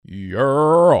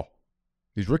Yeah.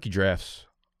 These rookie drafts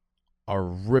are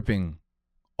ripping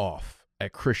off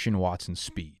at Christian Watson's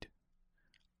speed.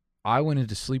 I went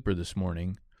into Sleeper this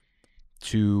morning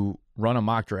to run a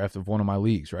mock draft of one of my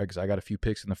leagues, right? Because I got a few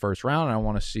picks in the first round, and I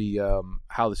want to see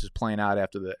how this is playing out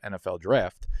after the NFL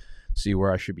draft, see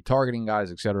where I should be targeting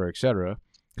guys, et cetera, et cetera.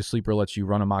 Because Sleeper lets you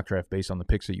run a mock draft based on the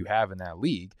picks that you have in that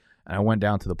league. And I went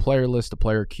down to the player list, the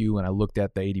player queue, and I looked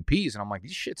at the ADPs, and I'm like,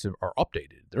 these shits are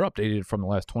updated. They're updated from the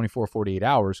last 24, 48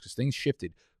 hours because things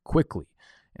shifted quickly.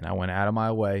 And I went out of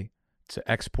my way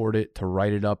to export it, to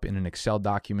write it up in an Excel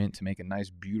document, to make a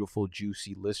nice, beautiful,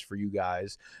 juicy list for you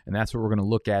guys. And that's what we're going to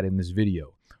look at in this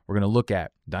video. We're going to look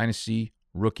at Dynasty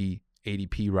Rookie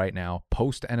ADP right now,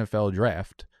 post-NFL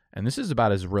draft. And this is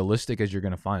about as realistic as you're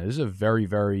going to find it. This is a very,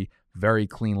 very, very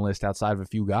clean list outside of a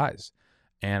few guys.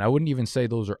 And I wouldn't even say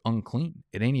those are unclean.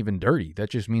 It ain't even dirty. That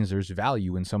just means there's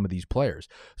value in some of these players.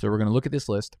 So we're going to look at this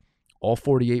list, all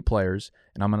 48 players,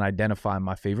 and I'm going to identify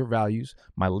my favorite values,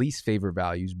 my least favorite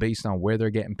values based on where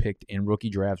they're getting picked in rookie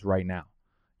drafts right now.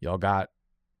 Y'all got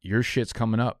your shits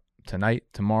coming up tonight,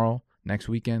 tomorrow, next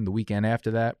weekend, the weekend after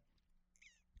that.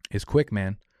 It's quick,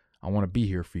 man. I want to be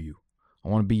here for you. I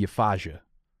want to be your Faja.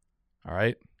 All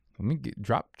right? Let me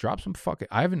drop some fucking...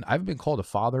 I haven't been called a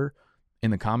father in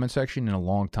the comment section in a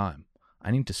long time. I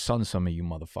need to sun some of you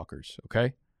motherfuckers,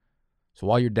 okay? So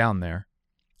while you're down there,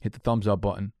 hit the thumbs up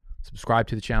button. Subscribe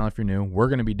to the channel if you're new. We're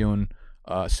going to be doing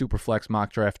Superflex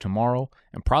mock draft tomorrow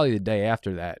and probably the day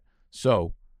after that.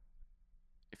 So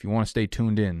if you want to stay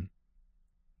tuned in,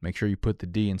 make sure you put the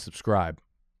D in subscribe,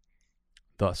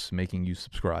 thus making you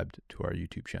subscribed to our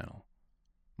YouTube channel.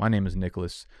 My name is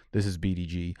Nicholas. This is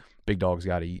BDG. Big Dogs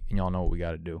Gotta Eat, and y'all know what we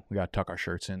got to do. We got to tuck our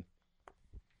shirts in.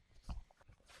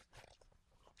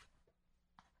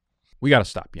 We got to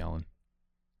stop yelling.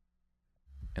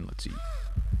 And let's eat.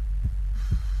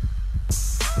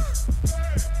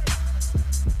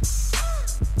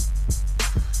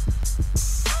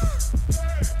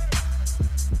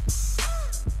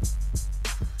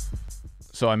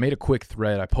 So I made a quick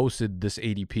thread. I posted this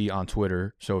ADP on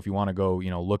Twitter. So if you want to go,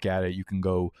 look at it, you can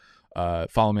go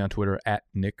follow me on Twitter at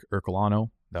Nick Ercolano.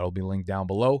 That'll be linked down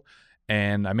below.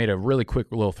 And I made a really quick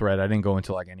little thread. I didn't go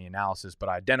into any analysis, but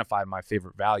I identified my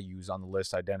favorite values on the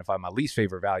list. I identified my least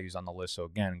favorite values on the list. So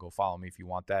again, go follow me if you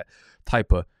want that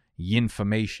type of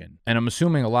information. And I'm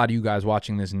assuming a lot of you guys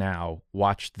watching this now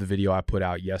watched the video I put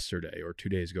out yesterday or 2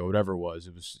 days ago, whatever it was.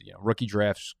 It was, rookie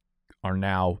drafts are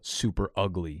now super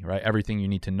ugly, right? Everything you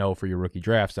need to know for your rookie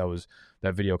drafts.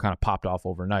 That video kind of popped off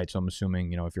overnight. So I'm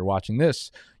assuming, if you're watching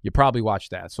this, you probably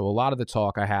watched that. So a lot of the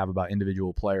talk I have about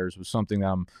individual players was something that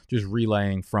I'm just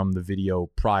relaying from the video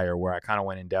prior, where I kind of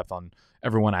went in depth on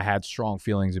everyone I had strong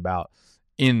feelings about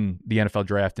in the NFL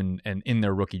draft and in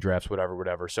their rookie drafts,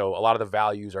 whatever. So a lot of the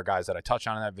values are guys that I touch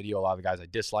on in that video. A lot of the guys I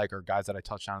dislike are guys that I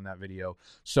touched on in that video.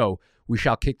 So we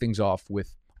shall kick things off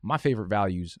with my favorite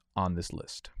values on this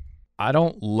list. I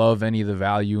don't love any of the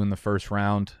value in the first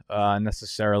round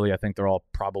necessarily. I think they're all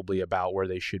probably about where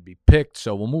they should be picked.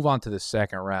 So we'll move on to the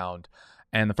second round.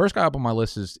 And the first guy up on my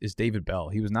list is David Bell.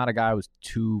 He was not a guy I was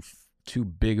too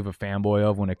big of a fanboy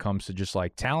of when it comes to just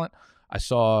talent. I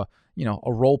saw,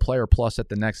 a role player plus at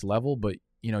the next level, but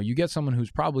you get someone who's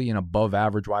probably an above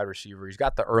average wide receiver. He's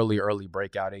got the early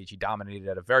breakout age. He dominated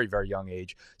at a very, very young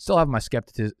age. Still have my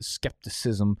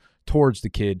skepticism towards the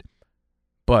kid,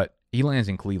 but he lands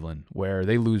in Cleveland, where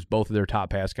they lose both of their top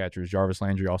pass catchers, Jarvis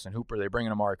Landry, Austin Hooper. They bring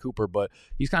in Amari Cooper, but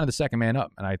he's kind of the second man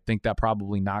up, and I think that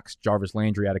probably knocks Jarvis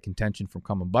Landry out of contention from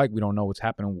coming back. We don't know what's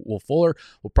happening with Will Fuller.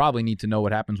 We'll probably need to know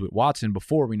what happens with Watson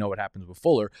before we know what happens with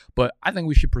Fuller, but I think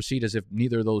we should proceed as if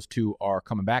neither of those two are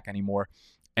coming back anymore.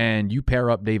 And you pair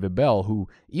up David Bell, who,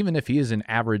 even if he is an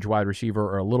average wide receiver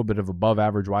or a little bit of above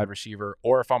average wide receiver,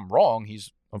 or if I'm wrong,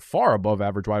 he's a far above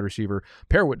average wide receiver,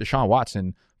 pair with Deshaun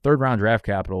Watson, third round draft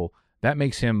capital. That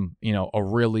makes him, a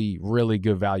really, really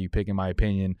good value pick, in my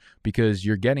opinion, because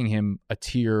you're getting him a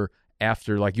tier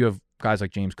after, you have guys like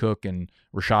James Cook and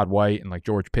Rachaad White and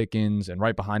George Pickens, and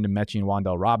right behind him, Mechie and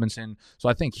Wan'Dale Robinson. So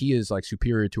I think he is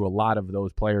superior to a lot of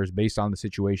those players based on the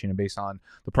situation and based on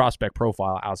the prospect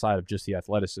profile outside of just the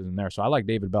athleticism there. So I like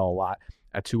David Bell a lot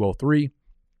at 203.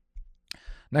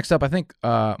 Next up, I think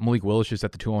Malik Willis just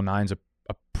at the 209 is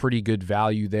a pretty good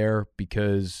value there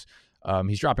because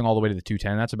he's dropping all the way to the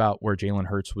 210. That's about where Jalen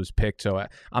Hurts was picked. So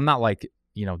I'm not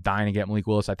dying to get Malik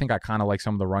Willis. I think I kind of like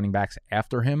some of the running backs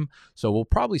after him. So we'll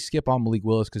probably skip on Malik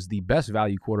Willis because the best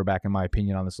value quarterback, in my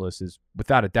opinion, on this list is,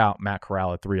 without a doubt, Matt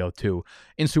Corral at 302.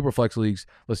 In Superflex leagues,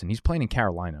 listen, he's playing in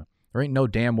Carolina. There ain't no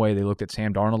damn way they looked at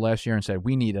Sam Darnold last year and said,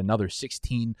 we need another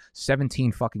 16,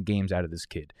 17 fucking games out of this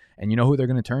kid. And you know who they're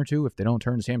going to turn to if they don't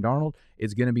turn to Sam Darnold?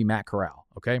 It's going to be Matt Corral,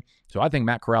 okay? So I think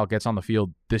Matt Corral gets on the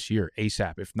field this year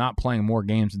ASAP. If not playing more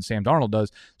games than Sam Darnold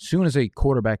does, soon as a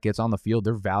quarterback gets on the field,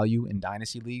 their value in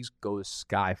dynasty leagues goes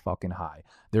sky fucking high.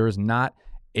 There is not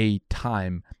a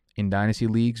time in dynasty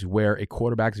leagues where a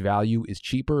quarterback's value is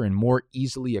cheaper and more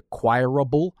easily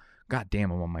acquirable. God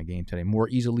damn, I'm on my game today. More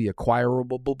easily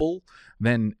acquirable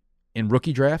than in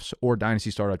rookie drafts or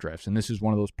dynasty startup drafts. And this is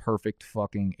one of those perfect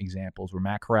fucking examples where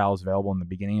Matt Corral is available in the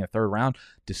beginning of the third round.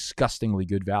 Disgustingly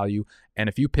good value. And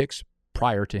a few picks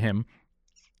prior to him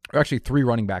are actually 3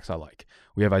 running backs I like.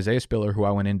 We have Isaiah Spiller, who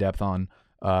I went in depth on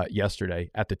yesterday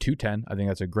at the 210. I think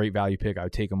that's a great value pick. I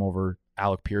would take him over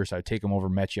Alec Pierce. I would take him over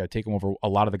Mechie. I would take him over a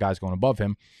lot of the guys going above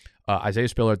him. Isaiah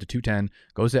Spiller at the 210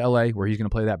 goes to LA, where he's going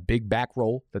to play that big back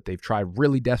role that they've tried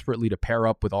really desperately to pair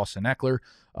up with Austin Eckler.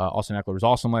 Austin Eckler was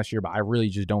awesome last year, but I really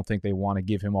just don't think they want to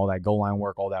give him all that goal line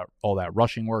work, all that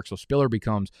rushing work. So Spiller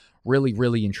becomes really,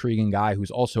 really intriguing guy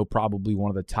who's also probably one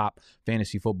of the top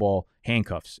fantasy football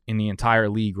handcuffs in the entire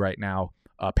league right now.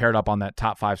 Paired up on that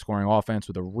top 5 scoring offense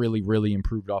with a really, really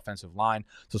improved offensive line.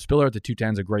 So Spiller at the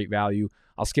 210 is a great value.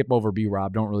 I'll skip over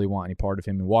B-Rob. Don't really want any part of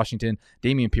him in Washington.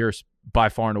 Dameon Pierce, by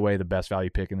far and away the best value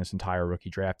pick in this entire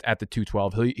rookie draft at the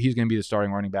 212. He's going to be the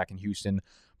starting running back in Houston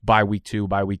by week 2,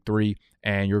 by week 3,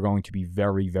 and you're going to be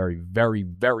very, very, very,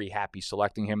 very happy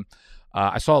selecting him.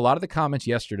 I saw a lot of the comments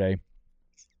yesterday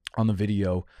on the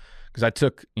video because I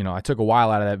took a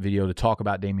while out of that video to talk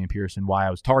about Dameon Pierce and why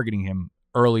I was targeting him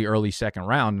early second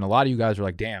round. And a lot of you guys are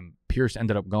like, damn, Pierce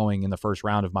ended up going in the first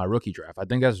round of my rookie draft. I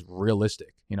think that's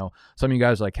realistic. Some of you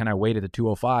guys are like, can I wait at the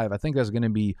 205? I think that's going to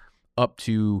be up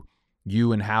to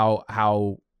you and how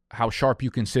sharp you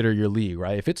consider your league,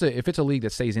 right? If it's a league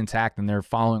that stays intact and they're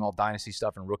following all dynasty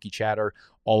stuff and rookie chatter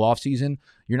all off season,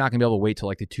 you're not going to be able to wait till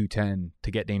like the 210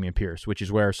 to get Dameon Pierce, which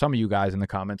is where some of you guys in the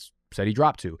comments said he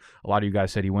dropped to. A lot of you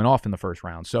guys said he went off in the first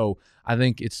round. So I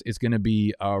think it's going to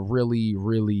be a really,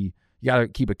 really, you got to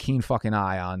keep a keen fucking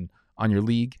eye on your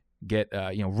league. Read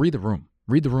the room.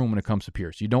 Read the room when it comes to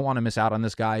Pierce. You don't want to miss out on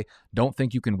this guy. Don't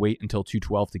think you can wait until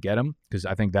 212 to get him because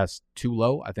I think that's too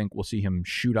low. I think we'll see him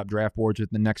shoot up draft boards in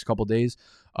the next couple days.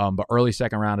 But early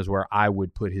second round is where I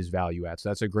would put his value at. So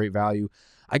that's a great value.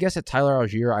 I guess at Tyler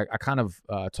Algier, I kind of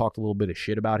talked a little bit of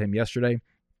shit about him yesterday.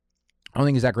 I don't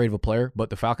think he's that great of a player, but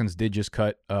the Falcons did just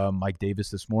cut Mike Davis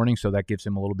this morning, so that gives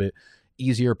him a little bit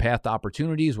easier path to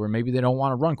opportunities where maybe they don't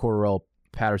want to run Cordarrelle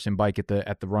Patterson-Bike at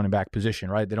the running back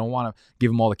position, right? They don't want to give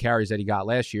him all the carries that he got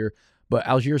last year, but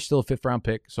Algier's still a 5th round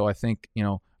pick, so I think,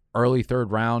 early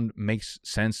 3rd round makes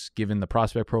sense given the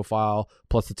prospect profile,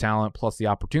 plus the talent, plus the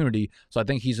opportunity. So I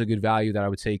think he's a good value that I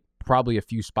would take probably a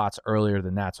few spots earlier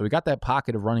than that. So we got that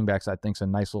pocket of running backs I think is a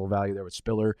nice little value there with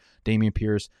Spiller, Dameon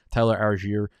Pierce, Tyler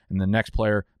Algier, and the next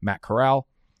player, Matt Corral.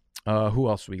 Who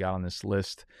else we got on this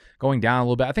list? Going down a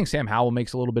little bit, I think Sam Howell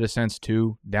makes a little bit of sense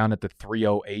too, down at the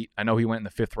 308. I know he went in the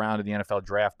 5th round of the NFL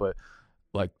draft, but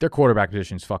like their quarterback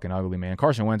position is fucking ugly, man.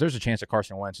 Carson Wentz, there's a chance that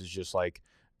Carson Wentz is just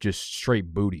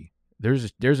straight booty.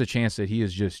 There's a chance that he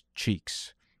is just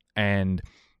cheeks. And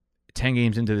 10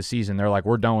 games into the season, they're like,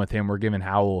 we're done with him. We're giving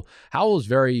Howell. Howell is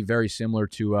very, very similar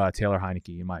to Taylor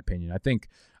Heineke, in my opinion. I think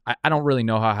I don't really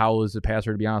know how Howell is the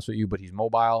passer, to be honest with you, but he's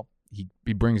mobile.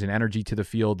 He brings an energy to the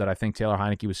field that I think Taylor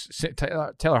Heineke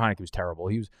was terrible.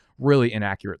 He was really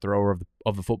inaccurate thrower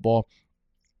of the football.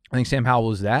 I think Sam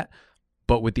Howell is that,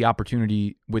 but with the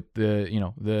opportunity, with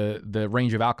the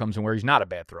range of outcomes and where he's not a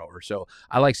bad thrower. So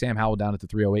I like Sam Howell down at the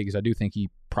 308 because I do think he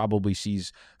probably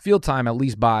sees field time at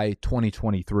least by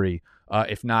 2023,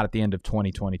 if not at the end of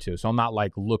 2022. So I'm not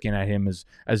like looking at him as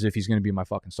if he's going to be my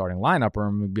fucking starting lineup or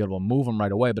I'm going to be able to move him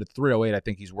right away. But at 308, I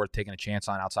think he's worth taking a chance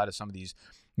on outside of some of these,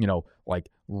 like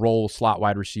roll slot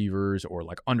wide receivers or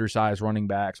like undersized running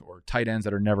backs or tight ends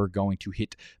that are never going to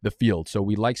hit the field. So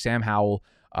we like Sam Howell.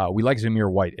 We like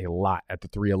Zamir White a lot at the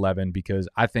 311 because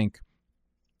I think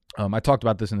I talked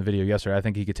about this in the video yesterday. I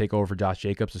think he could take over for Josh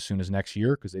Jacobs as soon as next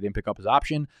year because they didn't pick up his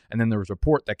option. And then there was a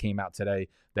report that came out today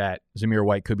that Zamir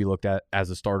White could be looked at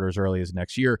as a starter as early as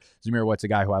next year. Zamir White's a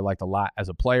guy who I liked a lot as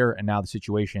a player, and now the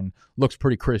situation looks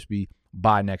pretty crispy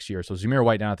by next year. So Zamir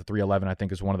White down at the 311 I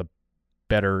think is one of the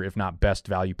better, if not best,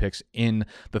 value picks in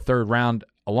the 3rd round,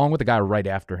 along with the guy right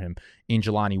after him in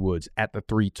Jelani Woods at the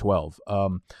 312.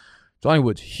 Jelani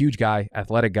Woods, huge guy,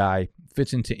 athletic guy,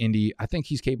 fits into Indy. I think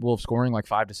he's capable of scoring like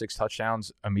 5 to 6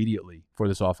 touchdowns immediately for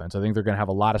this offense. I think they're going to have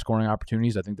a lot of scoring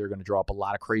opportunities. I think they're going to draw up a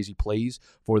lot of crazy plays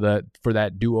for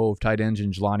that duo of tight ends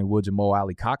in Jelani Woods and Mo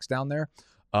Alley Cox down there.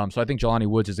 So I think Jelani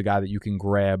Woods is a guy that you can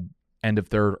grab end of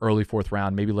third, early fourth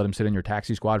round. Maybe let him sit in your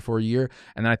taxi squad for a year.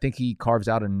 And then I think he carves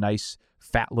out a nice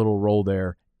fat little role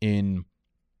there in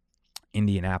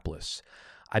Indianapolis.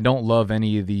 I don't love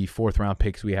any of the fourth round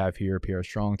picks we have here. Pierre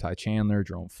Strong, Ty Chandler,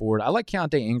 Jerome Ford. I like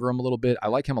Keontae Ingram a little bit. I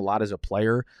like him a lot as a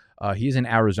player. He's in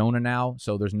Arizona now,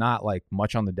 so there's not like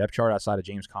much on the depth chart outside of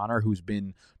James Conner, who's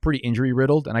been pretty injury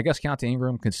riddled. And I guess Keontae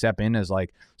Ingram can step in as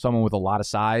like someone with a lot of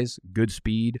size, good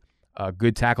speed,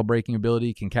 good tackle breaking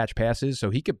ability, can catch passes. So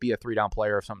he could be a 3-down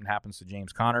player if something happens to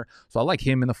James Conner. So I like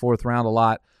him in the fourth round a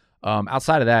lot.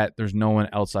 Outside of that, there's no one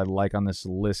else I like on this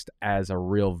list as a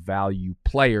real value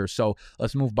player. So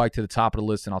let's move back to the top of the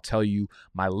list, and I'll tell you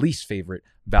my least favorite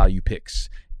value picks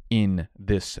in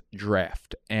this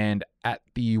draft. And at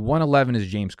the 111 is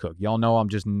James Cook. Y'all know I'm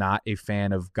just not a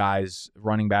fan of guys,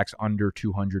 running backs under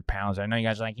 200 pounds. I know you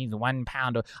guys are like, he's 1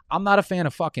 pound. I'm not a fan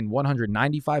of fucking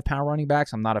 195-pound running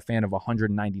backs. I'm not a fan of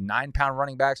 199-pound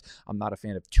running backs. I'm not a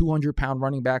fan of 200-pound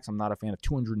running backs. I'm not a fan of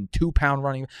 202-pound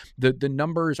running. The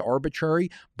number is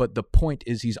arbitrary, but the point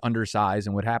is he's undersized,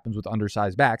 and what happens with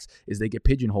undersized backs is they get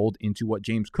pigeonholed into what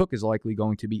James Cook is likely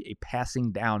going to be, a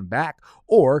passing down back,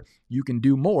 or you can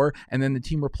do more, and then the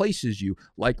team replaces you,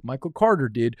 like Michael Carter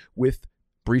did with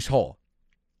Breece Hall.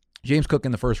 James Cook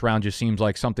in the first round just seems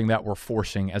like something that we're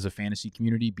forcing as a fantasy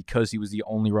community because he was the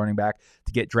only running back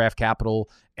to get draft capital,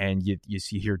 and you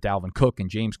see here Dalvin Cook and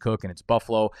James Cook, and it's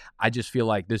Buffalo. I just feel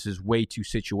like this is way too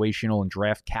situational and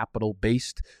draft capital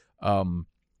based,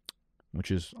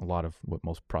 which is a lot of what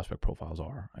most prospect profiles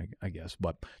are, I guess.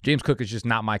 But James Cook is just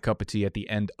not my cup of tea at the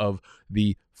end of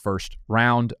the first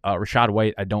round. Rachaad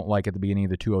White, I don't like at the beginning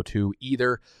of the 202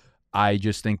 either. I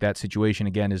just think that situation,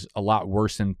 again, is a lot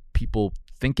worse than people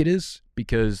think it is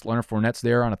because Leonard Fournette's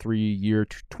there on a 3-year,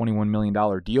 $21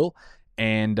 million deal.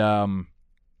 And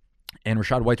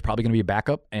Rachaad White's probably going to be a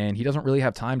backup, and he doesn't really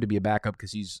have time to be a backup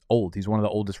because he's old. He's one of the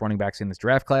oldest running backs in this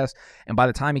draft class. And by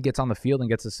the time he gets on the field and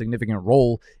gets a significant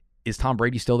role, is Tom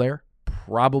Brady still there?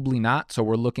 Probably not. So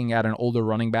we're looking at an older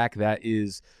running back that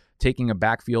is taking a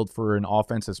backfield for an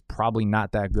offense that's probably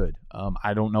not that good.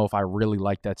 I don't know if I really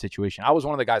like that situation. I was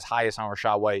one of the guys highest on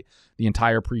Rachaad White the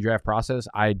entire pre-draft process.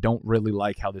 I don't really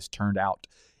like how this turned out,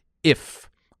 if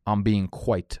I'm being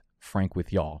quite frank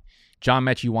with y'all. John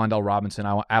Mechie, Wan'Dale Robinson,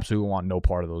 I absolutely want no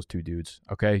part of those two dudes.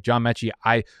 Okay, John Mechie,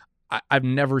 I've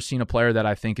never seen a player that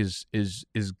I think is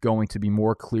going to be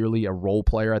more clearly a role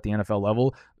player at the NFL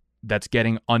level that's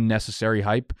getting unnecessary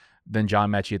hype than John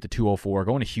Mechie at the 204.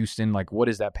 Going to Houston, like, what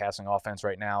is that passing offense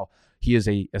right now? He is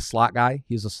a slot guy.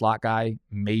 He's a slot guy,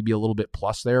 maybe a little bit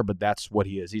plus there, but that's what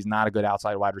he is. He's not a good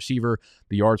outside wide receiver.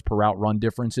 The yards per route run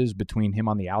differences between him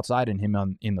on the outside and him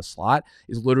in the slot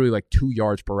is literally like 2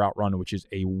 yards per route run, which is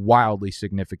a wildly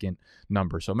significant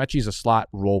number. So Mechie's a slot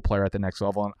role player at the next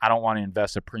level, and I don't want to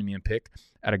invest a premium pick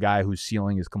at a guy whose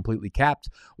ceiling is completely capped.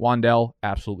 Wan'Dale,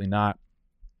 absolutely not.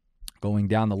 Going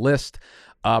down the list,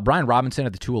 Brian Robinson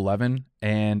at the 211,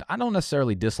 and I don't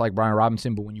necessarily dislike Brian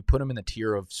Robinson, but when you put him in the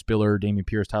tier of Spiller, Dameon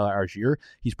Pierce, Tyler Algier,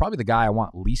 he's probably the guy I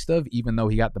want least of, even though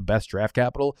he got the best draft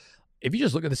capital. If you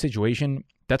just look at the situation,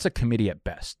 that's a committee at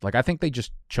best. Like, I think they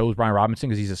just chose Brian Robinson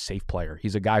because he's a safe player.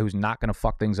 He's a guy who's not going to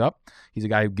fuck things up. He's a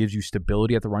guy who gives you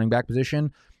stability at the running back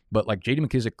position, but like J.D.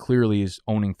 McKissic clearly is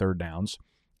owning third downs.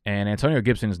 And Antonio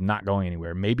Gibson is not going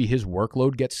anywhere. Maybe his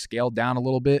workload gets scaled down a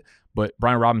little bit, but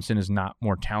Brian Robinson is not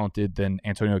more talented than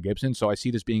Antonio Gibson. So I see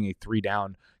this being a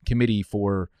 3-down committee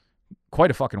for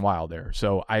quite a fucking while there.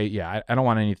 So I don't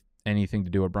want anything to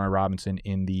do with Brian Robinson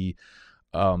in the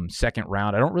second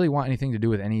round. I don't really want anything to do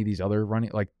with any of these other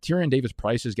running. Like Tyrion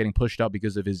Davis-Price is getting pushed up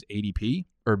because of his ADP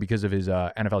or because of his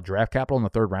NFL draft capital in the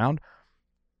third round.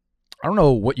 I don't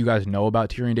know what you guys know about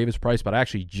Tyrion Davis-Price, but I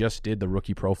actually just did the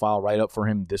rookie profile write-up for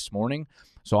him this morning.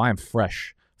 So I am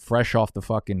fresh off the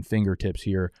fucking fingertips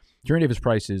here. Tyrion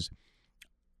Davis-Price is,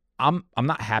 I'm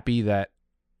not happy that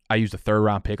I used a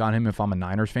third-round pick on him if I'm a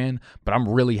Niners fan, but I'm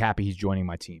really happy he's joining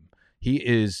my team. He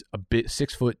is a bit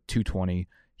 6 foot 220.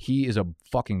 He is a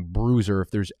fucking bruiser if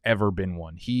there's ever been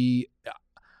one.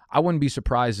 I wouldn't be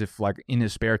surprised if, like, in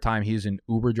his spare time, he's an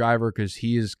Uber driver because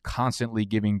he is constantly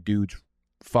giving dudes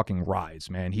fucking rides,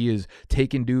 man. He is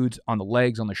taking dudes on the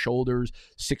legs, on the shoulders,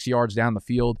 6 yards down the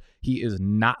field. He is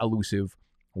not elusive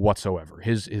whatsoever.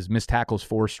 His missed tackles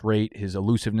forced rate, his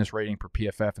elusiveness rating per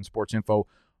PFF and Sports Info,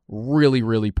 really,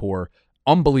 really poor.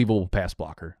 Unbelievable pass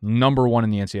blocker. Number 1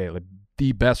 in the NCAA. Like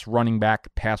the best running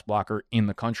back pass blocker in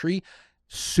the country.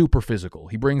 Super physical.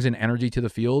 He brings in energy to the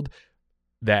field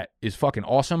that is fucking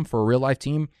awesome for a real life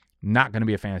team. Not going to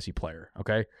be a fantasy player,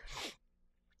 okay?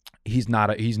 He's not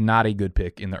a good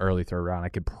pick in the early third round. I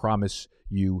can promise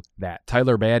you that.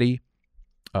 Tyler Batty,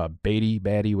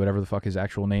 Batty, whatever the fuck his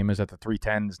actual name is, at the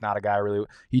 310 is not a guy really.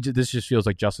 This just feels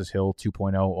like Justice Hill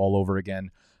 2.0 all over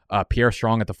again. Pierre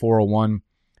Strong at the 401.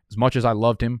 As much as I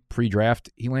loved him pre-draft,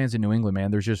 he lands in New England, man.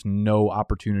 There's just no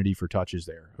opportunity for touches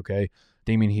there, okay?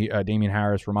 Damian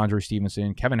Harris, Ramondre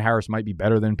Stevenson. Kevin Harris might be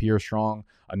better than Pierre Strong,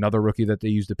 another rookie that they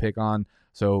used to pick on.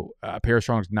 So Pierre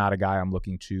Strong's not a guy I'm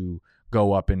looking to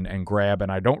go up and grab.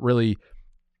 And I don't want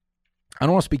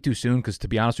to speak too soon because, to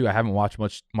be honest with you, I haven't watched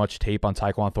much tape on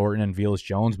Tyquan Thornton and Velus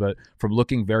Jones, but from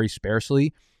looking very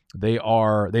sparsely, they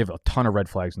have a ton of red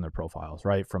flags in their profiles,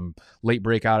 right? From late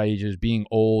breakout ages, being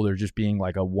old, or just being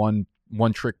like a one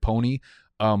trick pony.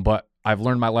 But I've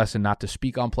learned my lesson not to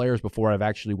speak on players before I've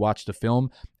actually watched the film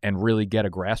and really get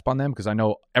a grasp on them, because I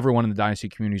know everyone in the Dynasty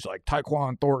community is like,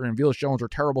 Tyquan Thornton and Velus Jones are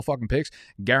terrible fucking picks.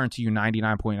 Guarantee you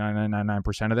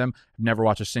 99.9999% of them have never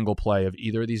watched a single play of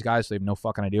either of these guys, so they have no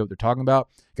fucking idea what they're talking about.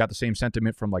 Got the same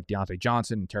sentiment from like Deontay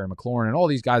Johnson and Terry McLaurin and all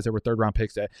these guys that were third-round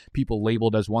picks that people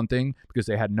labeled as one thing because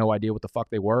they had no idea what the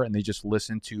fuck they were, and they just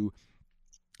listened to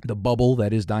the bubble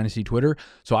that is Dynasty Twitter.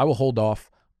 So I will hold off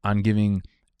on giving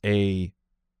an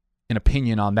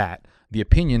opinion on that. The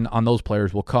opinion on those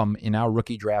players will come in our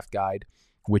rookie draft guide,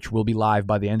 which will be live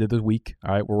by the end of the week.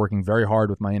 All right, we're working very hard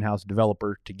with my in-house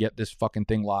developer to get this fucking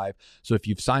thing live. So if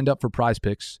you've signed up for Prize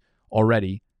Picks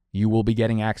already, you will be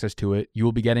getting access to it. You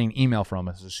will be getting an email from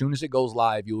us. As soon as it goes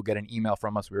live, you will get an email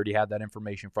from us. We already had that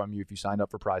information from you if you signed up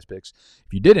for Prize Picks.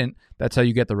 If you didn't, that's how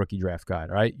you get the rookie draft guide.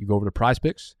 All right, you go over to Prize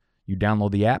Picks, you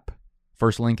download the app,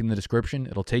 first link in the description.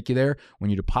 It'll take you there. When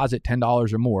you deposit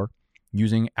 $10 or more,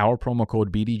 using our promo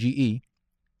code BDGE,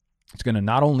 it's going to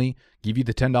not only give you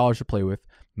the $10 to play with,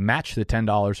 match the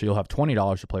 $10 so you'll have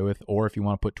 $20 to play with, or if you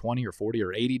want to put 20 or 40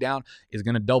 or 80 down, is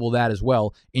going to double that as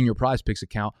well in your Prize Picks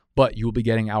account, but you will be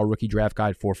getting our rookie draft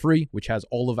guide for free, which has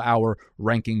all of our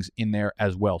rankings in there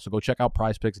as well. So go check out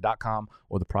prizepicks.com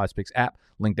or the Prize Picks app,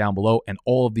 link down below, and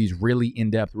all of these really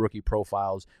in-depth rookie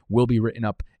profiles will be written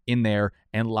up in there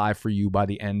and live for you by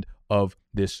the end of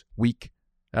this week.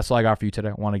 That's all I got for you today.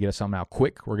 I want to get us something out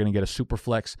quick. We're going to get a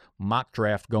Superflex mock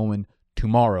draft going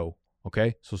tomorrow,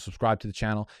 okay? So subscribe to the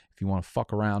channel if you want to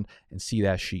fuck around and see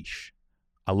that sheesh.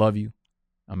 I love you.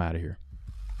 I'm out of here.